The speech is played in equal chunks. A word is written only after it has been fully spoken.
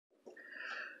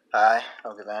Hi,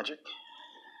 Uncle Magic.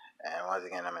 And once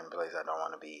again, I'm in a place I don't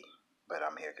want to be, but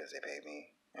I'm here because they paid me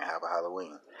and have a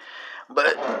Halloween.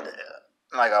 But,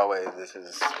 like always, this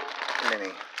is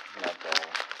mini, not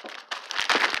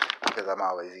because I'm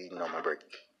always eating on my break.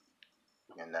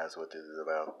 And that's what this is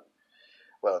about.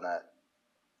 Well, not.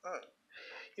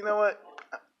 You know what?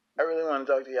 I really want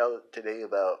to talk to y'all today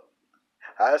about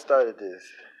how I started this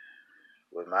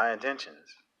with my intentions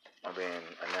of being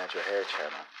a natural hair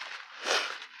channel.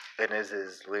 And this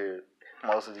is literally,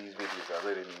 most of these videos are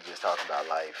literally just talking about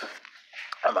life,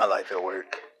 my life at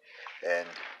work, and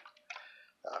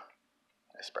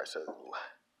espresso.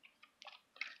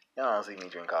 Y'all don't see me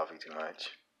drink coffee too much.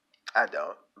 I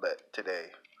don't, but today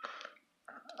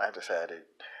I decided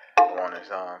I wanted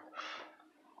some.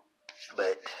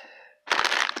 But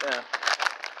yeah,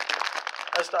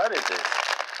 I started this.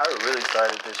 I really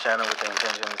started this channel with the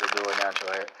intentions of doing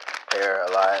natural hair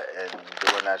a lot and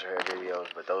doing natural hair videos,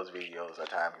 but those videos are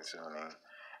time consuming,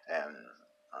 and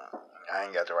I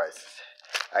ain't got the rights.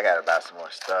 I gotta buy some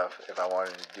more stuff if I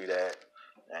wanted to do that,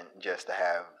 and just to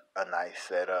have a nice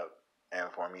setup and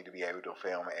for me to be able to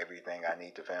film everything I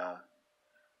need to film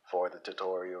for the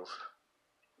tutorials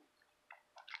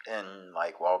and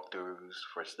like walkthroughs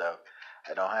for stuff.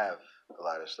 I don't have a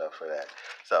lot of stuff for that,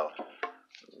 so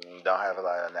don't have a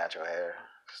lot of natural hair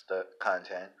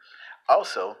content.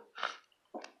 Also,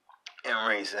 in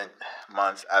recent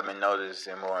months, I've been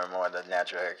noticing more and more the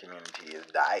natural hair community is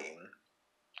dying,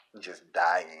 just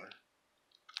dying,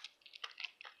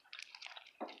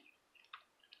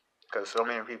 because so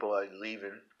many people are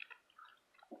leaving.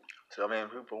 So many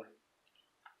people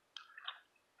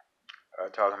are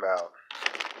talking about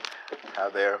how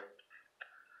they're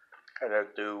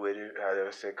through with it, how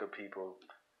they're sick of people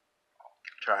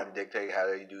trying to dictate how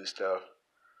they do stuff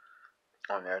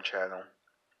on their channel,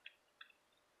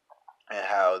 and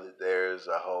how there's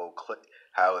a whole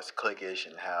how it's cliquish,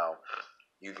 and how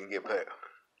you can get put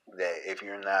that if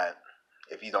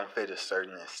you don't fit a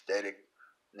certain aesthetic,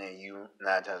 then you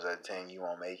 9 times out of 10 you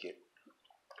won't make it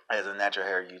as a natural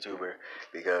hair YouTuber,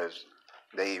 because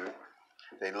they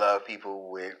love people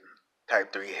with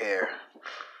type 3 hair.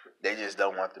 They just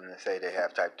don't want them to say they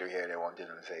have type 3 hair. They want them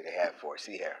to say they have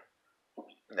 4C hair.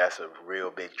 That's a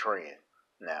real big trend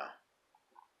now.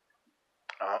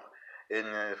 And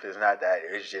if it's not that,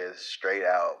 it's just straight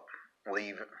out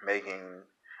making.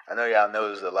 I know y'all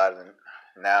notice a lot of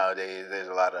nowadays. There's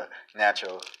a lot of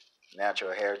natural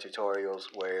hair tutorials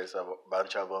where it's a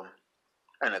bunch of them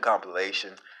in a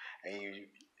compilation, and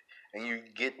you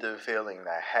get the feeling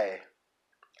that, hey,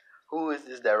 who is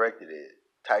this directed at?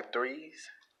 Type 3s?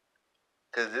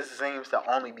 Because this seems to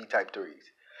only be type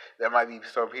 3s. There might be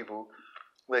some people.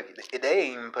 Look, they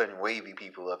ain't even putting wavy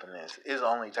people up in this. It's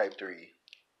only type 3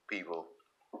 people.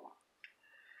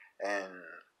 And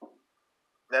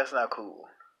that's not cool.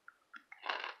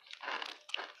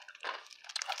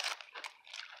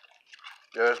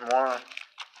 There's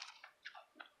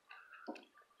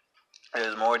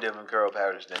more different curl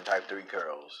patterns than type 3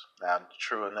 curls. Now,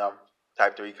 true enough,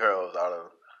 type 3 curls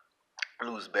are the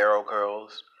loose barrel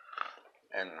curls.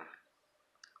 And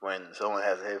when someone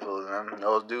has a head full of them,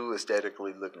 those do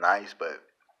aesthetically look nice, but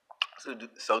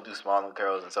so do smaller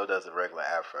curls, and so does a regular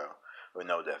afro with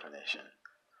no definition.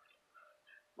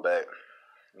 But,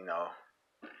 you know,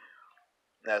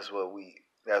 that's what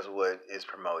is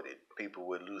promoted. People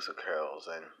with looser curls,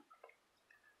 and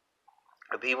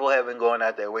people have been going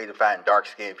out their way to find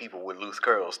dark-skinned people with loose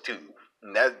curls too.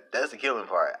 And that's the killing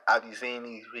part. I've been seeing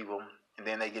these people, and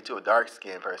then they get to a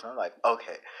dark-skinned person. I'm like,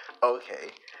 okay,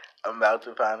 I'm about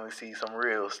to finally see some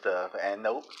real stuff. And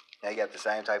nope, they got the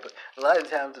same type of. A lot of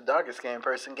times, the darker-skinned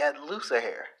person got looser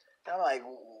hair. And I'm like,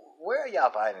 where are y'all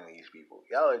finding these people?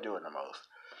 Y'all are doing the most.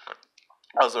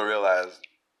 I also realized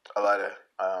a lot of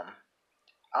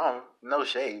I don't no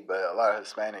shade, but a lot of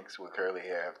Hispanics with curly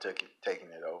hair have taken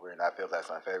it over, and I feel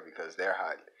that's unfair because they're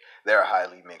a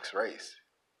highly mixed race.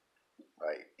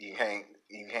 Like you can't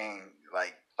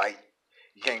like fight,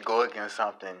 you can't go against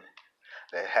something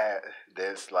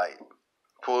that's like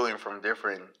pulling from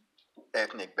different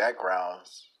ethnic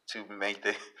backgrounds to make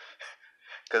the.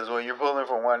 Because when you're pulling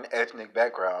from one ethnic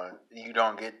background, you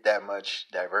don't get that much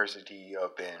diversity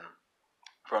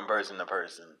from person to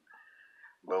person.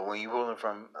 But when you're pulling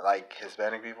from like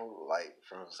Hispanic people, like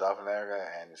from South America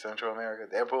and Central America,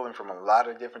 they're pulling from a lot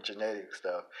of different genetic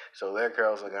stuff. So their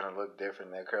curls are gonna look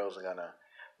different. Their curls are gonna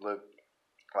look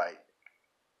like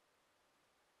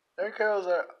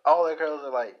all their curls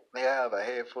are like they have a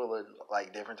head full of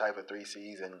like different type of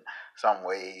 3Cs and some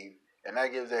wave, and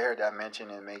that gives their hair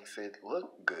dimension and makes it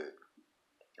look good.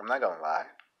 I'm not gonna lie.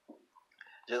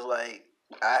 Just like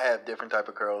I have different type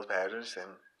of curls patterns, and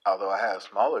although I have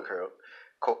smaller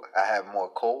I have more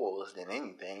coils than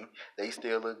anything. They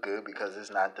still look good because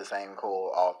it's not the same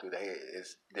coil all through the head.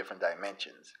 It's different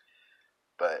dimensions.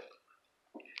 But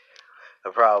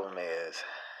the problem is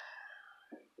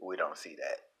we don't see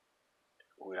that.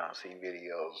 We don't see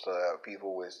videos.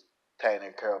 People with tiny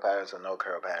curl patterns or no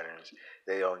curl patterns,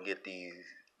 they don't get these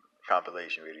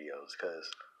compilation videos because,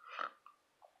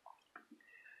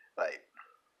 like,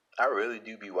 I really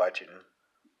do be watching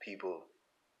people.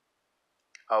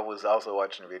 I was also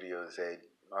watching videos that say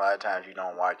a lot of times you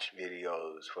don't watch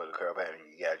videos for the curl pattern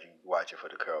you got, you watch it for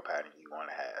the curl pattern you want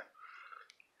to have.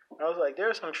 And I was like,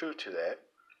 there's some truth to that.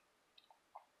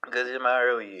 Because in my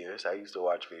early years, I used to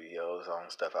watch videos on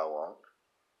stuff I want,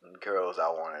 and curls I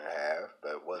wanted to have,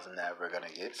 but wasn't ever going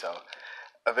to get. So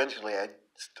eventually I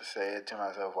said to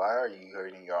myself, why are you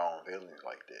hurting your own feelings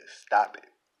like this? Stop it.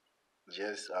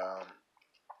 Just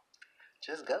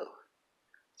go.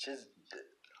 Just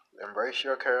embrace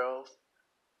your curls.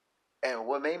 And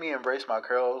what made me embrace my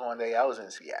curls one day, I was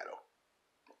in Seattle.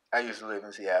 I used to live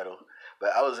in Seattle, but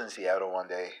I was in Seattle one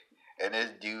day, and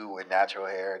this dude with natural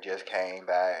hair just came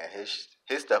by, and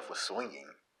his stuff was swinging,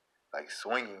 like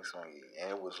swinging,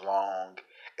 and it was long,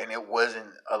 and it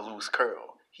wasn't a loose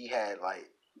curl. He had like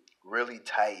really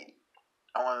tight,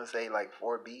 I want to say like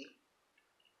 4B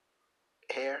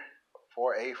hair,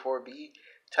 4A, 4B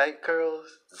tight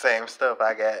curls. Same stuff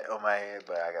I got on my head,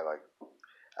 but I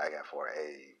got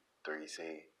 4A,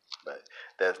 3C. But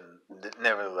that's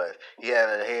nevertheless, he had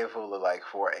a head full of like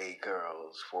 4A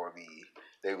curls, 4B.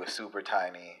 They were super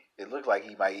tiny. It looked like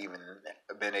he might even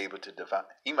been able to define.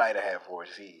 He might have had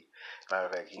 4C. Matter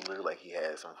of fact, he looked like he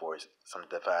had some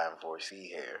defined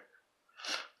 4C hair.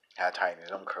 How tiny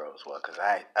them curls were, because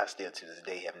I still to this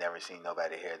day have never seen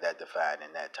nobody hair that defined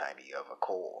and that tiny of a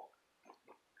coil.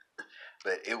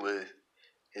 But it was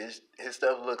his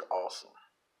stuff looked awesome.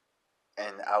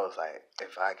 And I was like,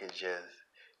 if I could just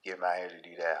get my hair to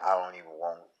do that, I don't even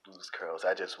want loose curls.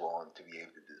 I just want to be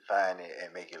able to define it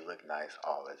and make it look nice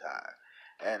all the time.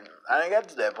 And I ain't got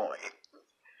to that point.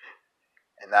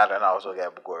 And now that I also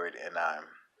got bored and I'm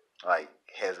like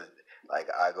hesitant, like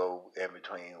I go in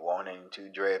between wanting to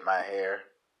dread my hair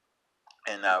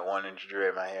and not wanting to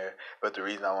dread my hair. But the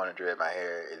reason I want to dread my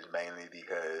hair is mainly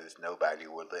because nobody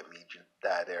would let me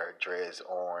dye their dreads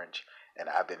orange. And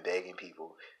I've been begging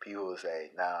people. People will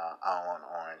say, nah, I don't want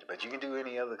orange. But you can do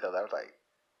any other color. I was like,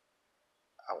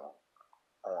 I want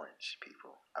orange,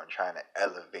 people. I'm trying to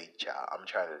elevate y'all. I'm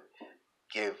trying to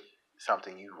give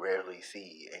something you rarely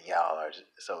see. And y'all are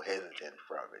so hesitant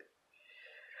from it.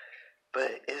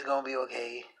 But it's going to be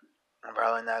okay. I'm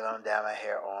probably not going to dye my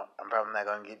hair on. I'm probably not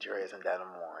going to get dreads and dye them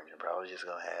orange. I'm probably just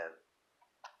going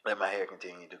to let my hair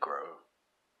continue to grow.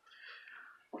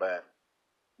 But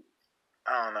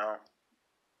I don't know.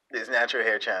 This natural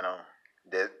hair channel,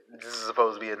 this is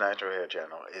supposed to be a natural hair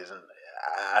channel, isn't.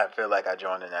 I feel like I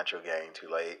joined the natural game too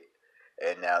late,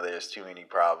 and now there's too many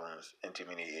problems and too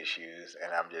many issues,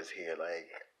 and I'm just here like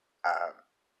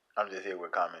I'm just here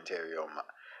with commentary on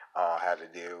how to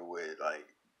deal with like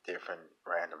different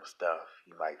random stuff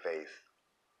you might face.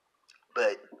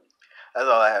 But that's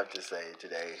all I have to say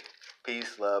today.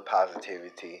 Peace, love,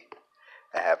 positivity,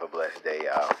 and have a blessed day,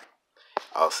 y'all.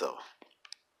 Also,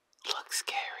 look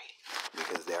scary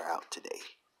because they're out today.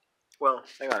 Well,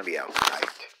 they're going to be out tonight.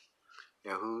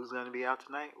 You know who's going to be out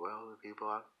tonight? Well, the people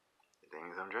out, the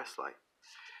things I'm dressed like.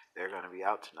 They're going to be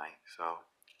out tonight, so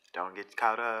don't get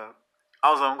caught up.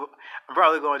 Also, I'm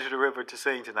probably going to the river to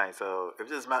sing tonight, so if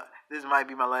this might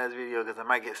be my last video because I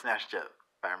might get snatched up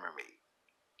by a mermaid.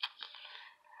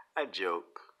 I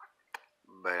joke,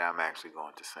 but I'm actually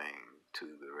going to sing to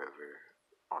the river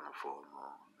on the full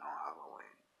moon on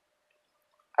Halloween.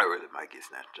 I really might get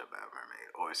snatched up by a mermaid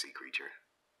or a sea creature.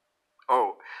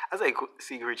 Oh, I say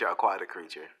sea creature, aquatic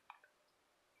creature.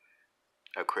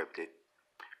 A cryptid.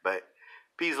 But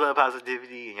peace, love,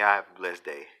 positivity, and y'all have a blessed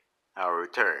day. I'll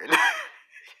return.